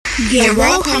Yeah,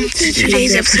 welcome to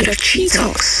today's episode of Chi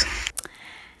Talks.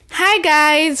 Hi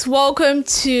guys, welcome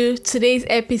to today's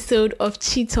episode of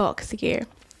Chi Talks here.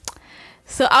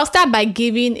 So I'll start by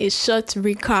giving a short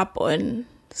recap on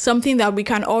something that we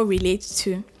can all relate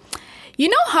to. You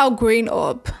know how growing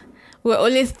up, we're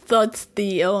always taught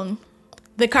the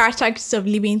characteristics of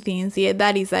living things. Yeah,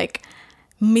 that is like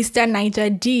Mr.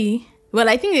 Niger D. Well,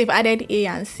 I think they've added A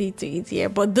and C to it here,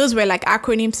 but those were like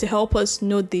acronyms to help us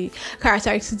know the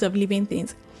characteristics of living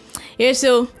things. Yeah,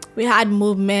 so we had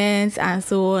movements and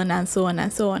so on and so on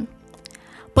and so on.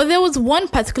 But there was one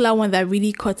particular one that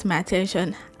really caught my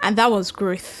attention, and that was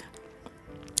growth.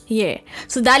 Yeah,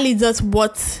 so that leads us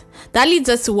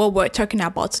to what we're talking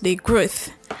about today.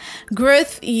 Growth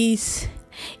is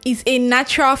a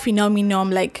natural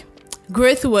phenomenon. Like,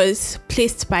 growth was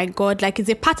placed by God, like it's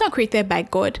a pattern created by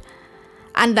God.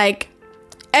 And like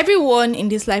everyone in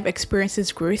this life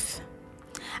experiences growth,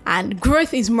 and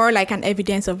growth is more like an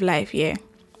evidence of life. Yeah,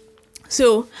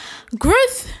 so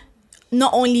growth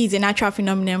not only is a natural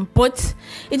phenomenon, but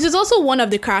it is also one of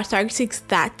the characteristics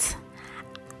that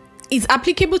is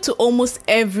applicable to almost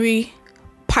every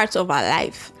part of our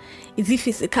life. Is it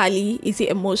physically? Is it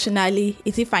emotionally?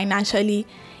 Is it financially?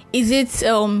 Is it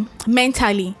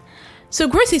mentally? So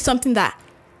growth is something that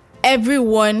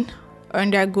everyone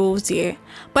undergoes here,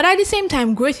 but at the same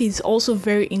time, growth is also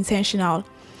very intentional.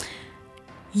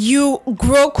 You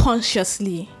grow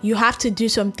consciously. You have to do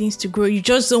some things to grow. You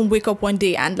just don't wake up one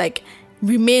day and like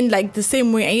remain like the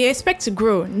same way and you expect to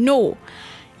grow. No,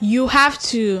 you have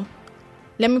to,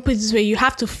 let me put it this way, you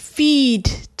have to feed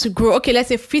to grow. Okay, let's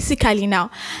say physically now,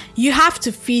 you have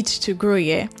to feed to grow.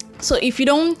 Yeah, so if you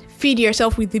don't feed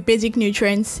yourself with the basic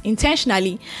nutrients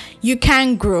intentionally, you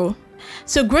can't grow.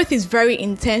 So growth is very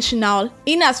intentional,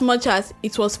 in as much as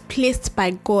it was placed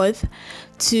by God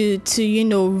to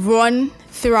run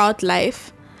throughout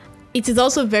life. It is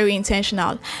also very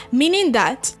intentional, meaning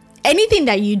that anything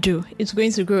that you do is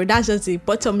going to grow. That's just the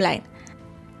bottom line.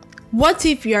 What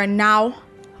if you are now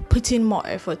putting more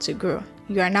effort to grow?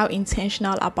 You are now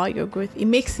intentional about your growth. It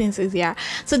makes sense easier.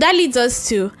 So that leads us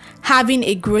to having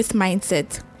a growth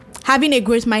mindset. Having a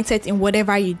growth mindset in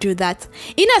whatever you do, that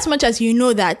in as much as you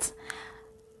know that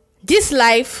this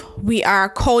life, we are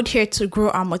called here to grow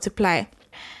and multiply.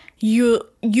 You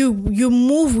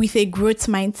move with a growth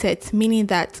mindset, meaning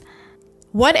that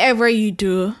whatever you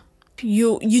do,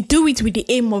 you do it with the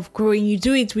aim of growing. You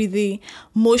do it with the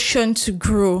motion to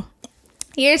grow.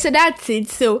 Yeah, so that's it.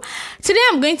 So today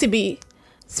I'm going to be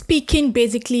speaking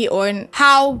basically on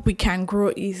how we can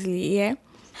grow easily. Yeah.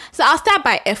 So I'll start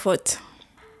by effort.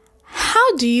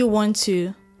 How do you want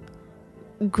to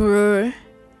grow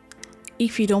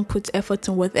if you don't put effort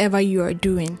in whatever you are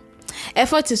doing?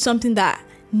 Effort is something that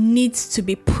needs to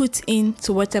be put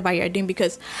into whatever you're doing,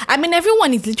 because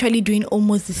everyone is literally doing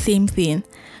almost the same thing.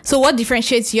 So what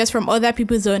differentiates yours from other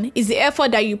people's own is the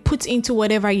effort that you put into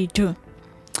whatever you do.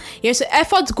 Yeah, so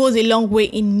effort goes a long way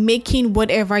in making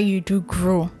whatever you do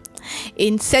grow,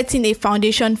 in setting a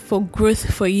foundation for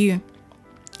growth for you.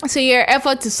 So your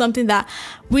effort is something that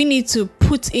we need to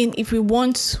put in if we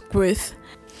want growth.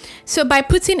 So by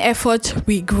putting effort,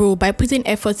 we grow. By putting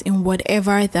effort in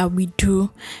whatever that we do,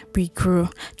 we grow.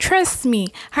 Trust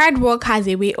me, hard work has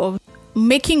a way of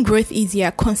making growth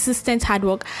easier. Consistent hard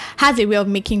work has a way of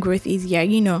making growth easier,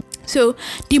 So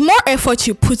the more effort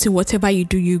you put in whatever you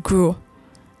do, you grow.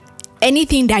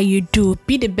 Anything that you do,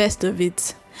 be the best of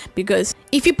it. Because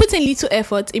if you put in little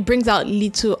effort, it brings out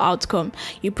little outcome.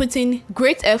 You put in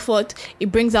great effort,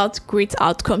 it brings out great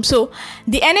outcome. So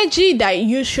the energy that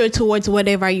you show towards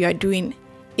whatever you are doing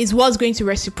is what's going to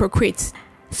reciprocate.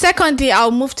 Secondly, I'll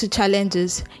move to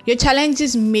challenges. Your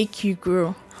challenges make you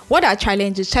grow. What are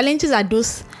challenges? Challenges are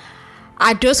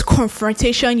those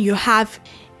confrontation you have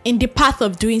in the path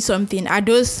of doing something, are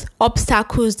those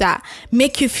obstacles that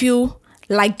make you feel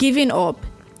like giving up.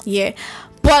 Yeah,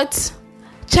 but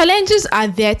challenges are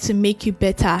there to make you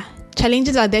better.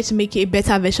 Challenges are there to make you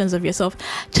better versions of yourself.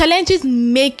 Challenges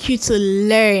make you to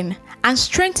learn and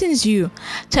strengthens you.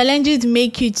 Challenges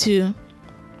make you to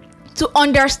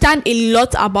understand a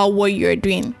lot about what you're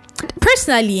doing.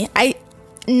 Personally,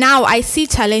 I see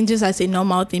challenges as a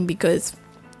normal thing, because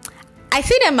I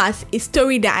see them as a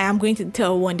story that I am going to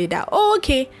tell one day that,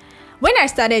 when I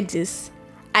started this,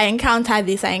 I encountered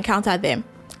this, I encountered them,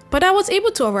 but I was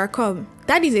able to overcome.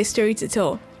 That is a story to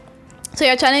tell. So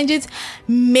your challenges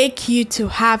make you to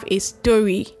have a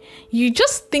story. You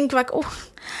just think like, oh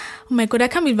my God, I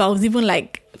can't believe I was even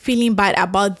like feeling bad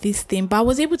about this thing, but I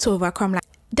was able to overcome. Like,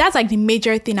 that's like the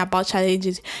major thing about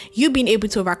challenges, you being able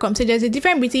to overcome. So there's a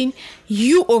difference between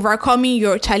you overcoming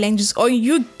your challenges or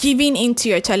you giving into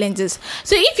your challenges.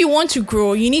 So if you want to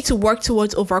grow, you need to work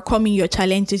towards overcoming your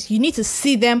challenges. You need to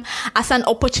see them as an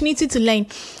opportunity to learn.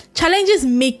 Challenges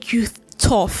make you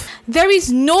tough. There is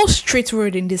no straight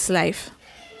road in this life.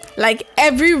 Like,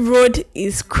 every road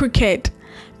is crooked,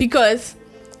 because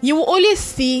you will always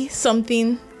see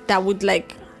something that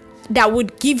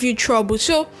would give you trouble.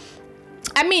 So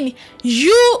I mean,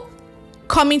 you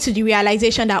coming to the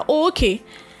realization that, oh, okay,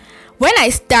 when I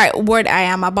start what I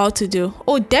am about to do,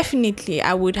 oh, definitely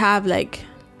I would have like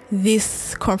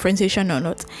this confrontation or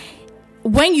not.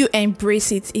 When you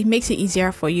embrace it, it makes it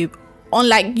easier for you.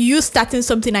 Unlike you starting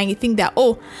something and you think that,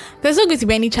 oh, there's not going to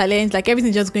be any challenge, like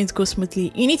everything's just going to go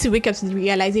smoothly. You need to wake up to the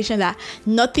realization that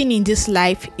nothing in this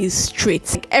life is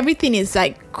straight. Like, everything is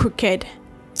like crooked.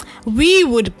 We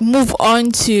would move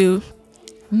on to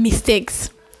mistakes.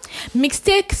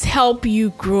 Mistakes help you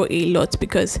grow a lot,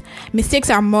 because mistakes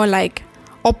are more like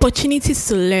opportunities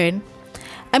to learn.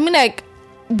 I mean, like,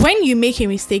 when you make a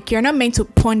mistake, you're not meant to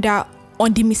ponder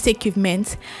on the mistake you've made.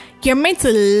 You're meant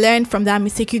to learn from that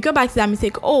mistake. You go back to that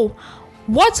mistake. Oh,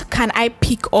 what can I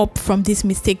pick up from this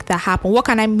mistake that happened? What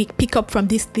can I pick up from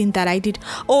this thing that I did?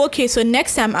 Oh, okay, so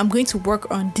next time I'm going to work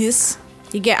on this.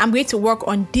 I'm going to work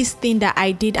on this thing that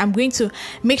I did. I'm going to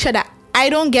make sure that I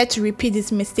don't get to repeat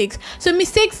these mistakes. So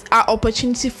mistakes are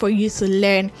opportunity for you to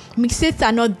learn. Mistakes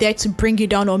are not there to bring you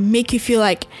down or make you feel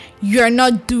like you're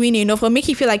not doing enough or make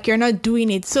you feel like you're not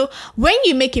doing it. So when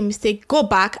you make a mistake, go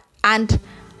back and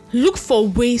look for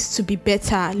ways to be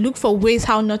better. Look for ways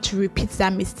how not to repeat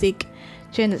that mistake.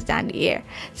 Do you understand? Yeah.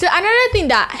 So another thing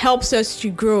that helps us to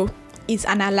grow is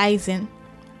analyzing.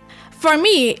 For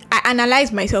me, I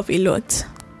analyze myself a lot.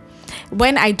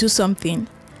 When I do something,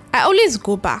 I always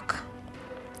go back.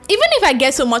 Even if I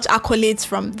get so much accolades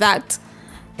from that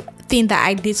thing that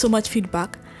I did, so much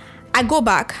feedback, I go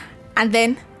back and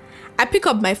then I pick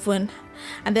up my phone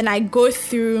and then I go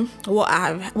through what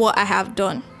I have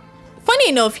done. Funny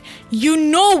enough, you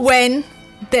know when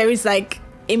there is like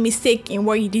a mistake in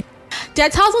what you did. There are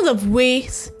thousands of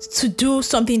ways to do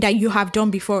something that you have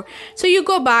done before. So you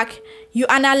go back, you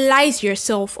analyze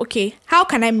yourself. Okay, how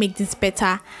can I make this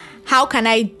better? How can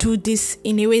I do this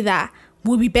in a way that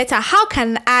will be better? How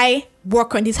can I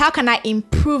work on this? How can I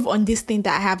improve on this thing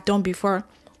that I have done before?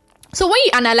 So when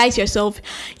you analyze yourself,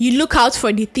 you look out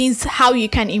for the things, how you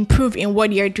can improve in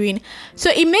what you're doing. So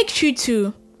it makes you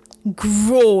to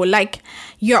grow. Like,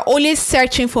 you're always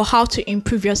searching for how to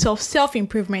improve yourself.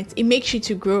 Self-improvement, it makes you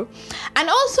to grow. And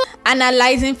also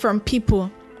analyzing from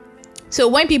people. So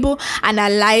when people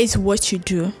analyze what you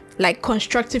do, like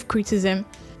constructive criticism,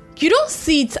 you don't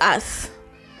see it as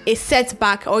a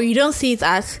setback, or you don't see it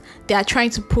as they are trying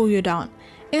to pull you down.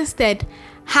 Instead,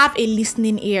 have a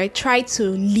listening ear. Try to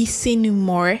listen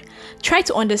more. Try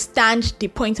to understand the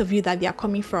point of view that they are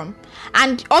coming from.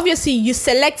 And obviously, you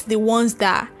select the ones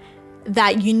that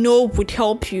you know would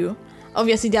help you.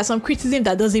 Obviously, there are some criticism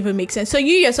that doesn't even make sense. So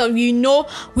you yourself, you know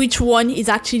which one is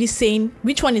actually saying,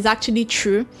 which one is actually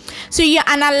true. So you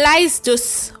analyze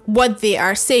just what they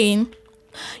are saying.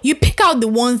 You pick out the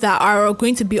ones that are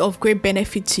going to be of great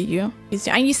benefit to you,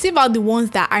 and you save out the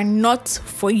ones that are not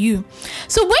for you.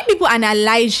 So when people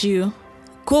analyze you,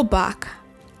 go back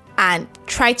and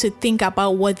try to think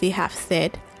about what they have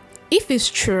said. If it's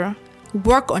true,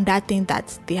 work on that thing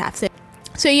that they have said.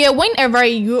 So yeah, whenever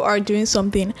you are doing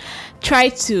something, try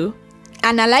to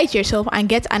analyze yourself and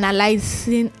get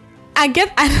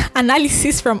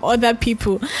analysis from other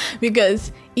people,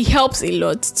 because it helps a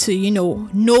lot to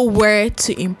know where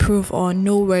to improve or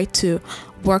know where to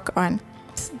work on.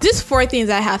 These 4 things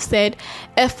I have said: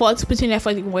 putting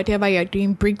effort in whatever you're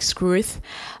doing brings growth.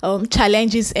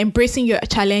 Challenges, embracing your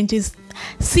challenges,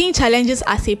 seeing challenges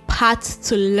as a path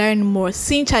to learn more,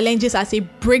 seeing challenges as a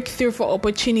breakthrough for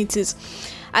opportunities,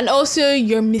 and also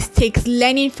your mistakes,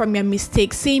 learning from your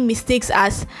mistakes, seeing mistakes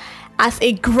as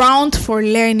a ground for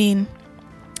learning.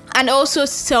 And also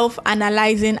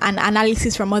self-analyzing and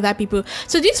analysis from other people.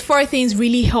 So these 4 things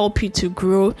really help you to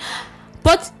grow.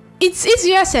 But it's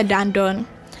easier said than done.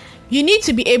 You need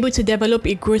to be able to develop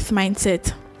a growth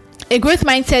mindset. A growth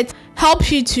mindset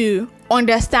helps you to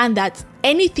understand that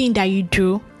anything that you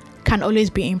do can always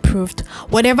be improved.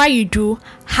 Whatever you do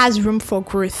has room for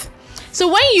growth.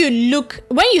 So when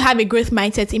you have a growth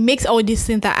mindset, it makes all these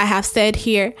things that I have said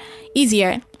here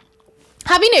easier.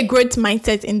 Having a growth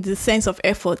mindset in the sense of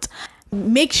effort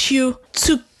makes you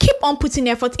to keep on putting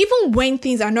effort, even when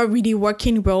things are not really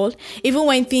working well, even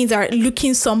when things are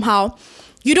looking somehow.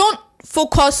 You don't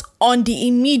focus on the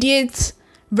immediate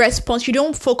response. You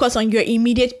don't focus on your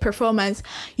immediate performance.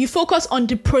 You focus on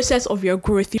the process of your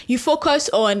growth. You focus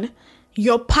on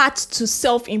your path to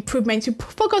self-improvement. You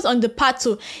focus on the path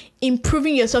to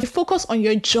improving yourself. You focus on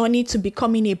your journey to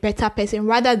becoming a better person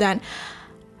rather than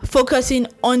focusing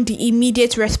on the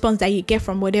immediate response that you get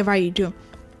from whatever you do.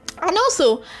 And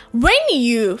also, when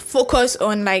you focus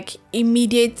on like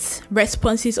immediate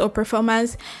responses or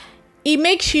performance, it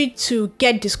makes you to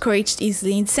get discouraged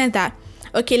easily, in the sense that,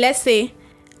 okay, let's say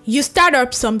you start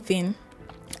up something,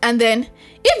 and then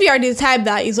if you're the type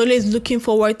that is always looking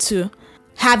forward to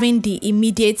having the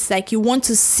immediate, like you want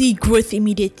to see growth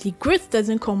immediately, growth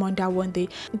doesn't come under one day.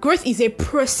 Growth is a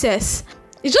process.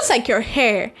 It's just like your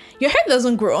hair. Your hair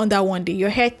doesn't grow under one day. Your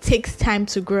hair takes time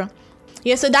to grow.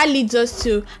 Yeah, so that leads us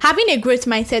to having a growth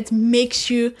mindset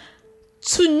makes you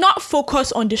to not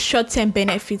focus on the short-term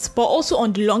benefits, but also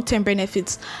on the long-term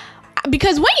benefits.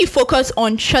 Because when you focus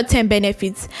on short-term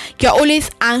benefits, you're always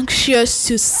anxious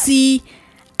to see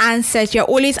answers. You're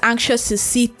always anxious to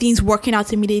see things working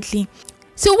out immediately.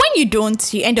 So when you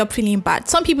don't, you end up feeling bad.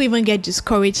 Some people even get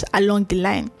discouraged along the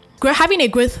line. Having a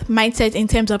growth mindset in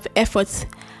terms of efforts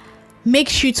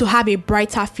makes you to have a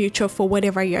brighter future for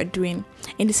whatever you're doing,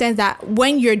 in the sense that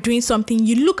when you're doing something,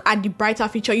 you look at the brighter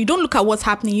future. You don't look at what's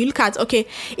happening. You look at, okay,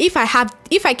 if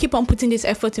I keep on putting this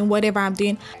effort in whatever I'm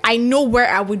doing, I know where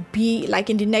I would be like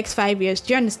in the next 5 years.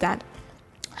 Do you understand?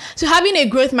 So having a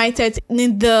growth mindset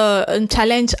in the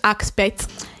challenge aspect,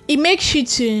 it makes you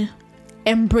to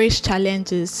embrace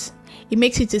challenges. It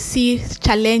makes you to see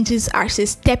challenges as a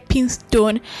stepping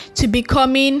stone to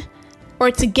becoming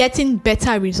or to getting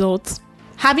better results.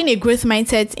 Having a growth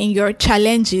mindset in your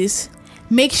challenges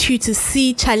makes you to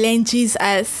see challenges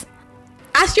as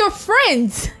your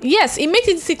friends. Yes, it makes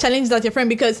you to see challenges as your friend,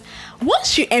 because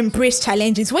once you embrace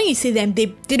challenges, when you see them, they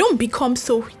don't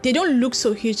look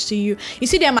so huge to you. You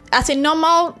see them as a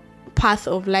normal path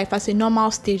of life, as a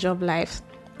normal stage of life.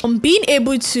 Being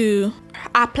able to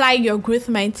apply your growth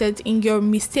mindset in your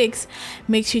mistakes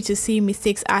makes you to see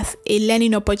mistakes as a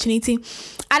learning opportunity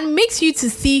and makes you to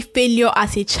see failure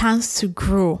as a chance to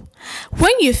grow.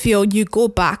 When you fail, you go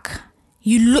back,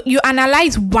 you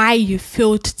analyze why you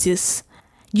failed this.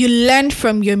 You learn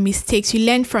from your mistakes, you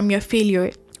learn from your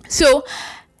failure. So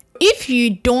if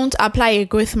you don't apply a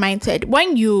growth mindset,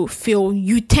 when you fail,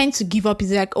 you tend to give up.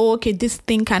 It's like, oh, okay, this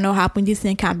thing cannot happen, this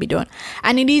thing can't be done.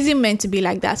 And it isn't meant to be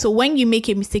like that. So when you make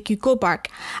a mistake, you go back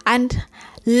and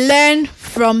learn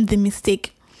from the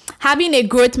mistake. Having a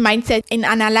growth mindset in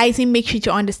analyzing makes you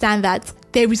to understand that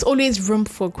there is always room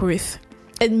for growth.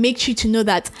 It makes you to know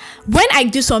that when I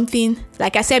do something,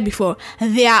 like I said before,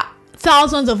 there are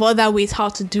thousands of other ways how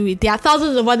to do it. There are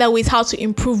thousands of other ways how to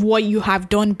improve what you have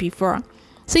done before.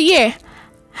 So yeah,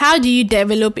 how do you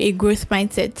develop a growth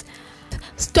mindset?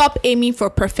 Stop aiming for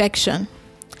perfection,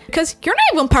 because you're not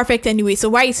even perfect anyway. So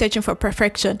why are you searching for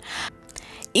perfection?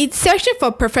 It's searching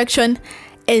for perfection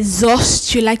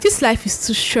exhausts you. Like, this life is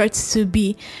too short to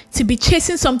be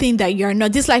chasing something that you're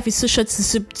not. This life is too short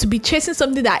to be chasing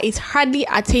something that is hardly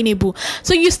attainable.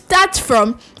 So you start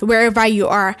from wherever you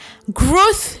are.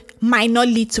 Growth might not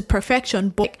lead to perfection,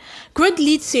 but growth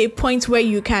leads to a point where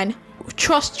you can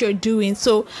trust you're doing.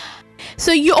 So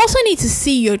you also need to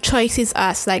see your choices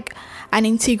as like an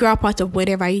integral part of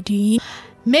whatever you do.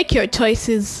 Make your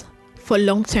choices for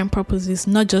long-term purposes,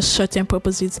 not just short-term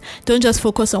purposes. Don't just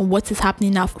focus on what is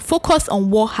happening now. Focus on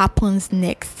what happens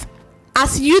next.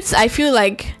 As youths, I feel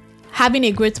like having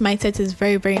a growth mindset is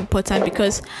very, very important,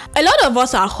 because a lot of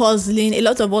us are hustling, a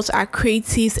lot of us are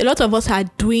creatives, a lot of us are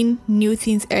doing new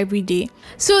things every day.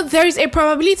 So there is a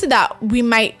probability that we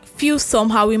might feel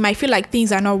somehow, we might feel like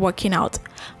things are not working out.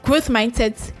 Growth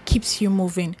mindset keeps you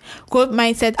moving. Growth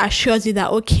mindset assures you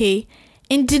that, okay,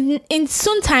 in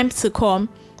soon times to come,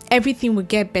 everything will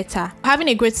get better. Having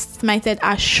a growth mindset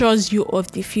assures you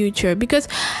of the future, because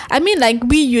I mean, like,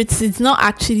 we youths, it's not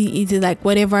actually easy, like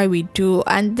whatever we do,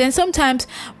 and then sometimes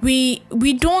we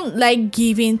don't like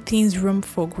giving things room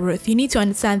for growth. You need to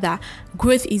understand that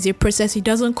growth is a process. It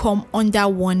doesn't come under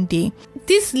one day.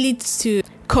 This leads to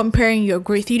comparing your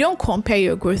growth. You don't compare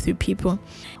your growth with people.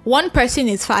 One person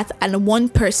is fat and one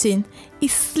person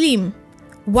is slim.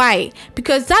 Why?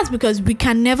 Because we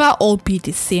can never all be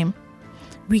the same.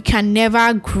 We can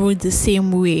never grow the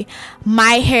same way.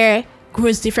 My hair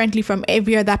grows differently from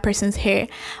every other person's hair.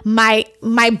 My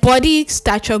body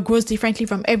stature grows differently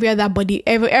from every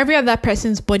other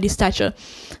person's body stature.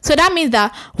 So that means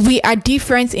that we are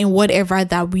different in whatever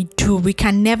that we do. We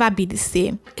can never be the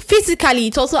same. Physically,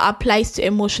 it also applies to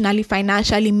emotionally,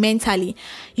 financially, mentally.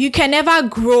 You can never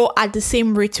grow at the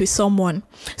same rate with someone.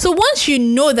 So once you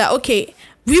know that, okay,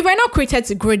 we were not created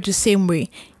to grow the same way,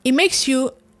 it makes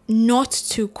you not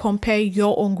to compare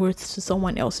your own growth to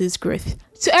someone else's growth.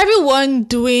 To everyone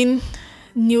doing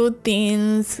new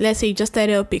things, let's say you just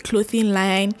started up a clothing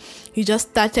line, you just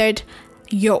started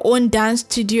your own dance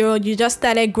studio, you just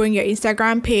started growing your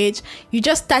Instagram page, you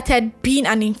just started being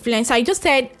an influencer, you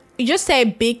just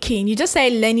started baking, you just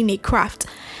started learning a craft.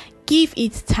 Give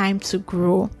it time to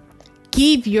grow.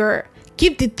 Give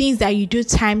the things that you do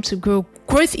time to grow.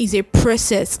 Growth is a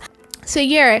process. So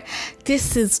yeah,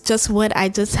 this is just what I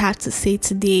just have to say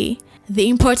today. The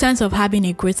importance of having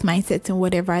a growth mindset in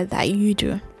whatever that you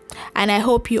do. And I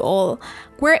hope you all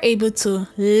were able to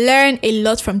learn a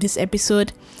lot from this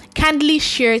episode. Kindly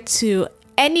share to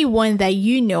anyone that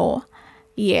you know,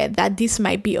 that this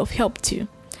might be of help to.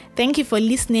 Thank you for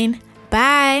listening.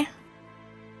 Bye.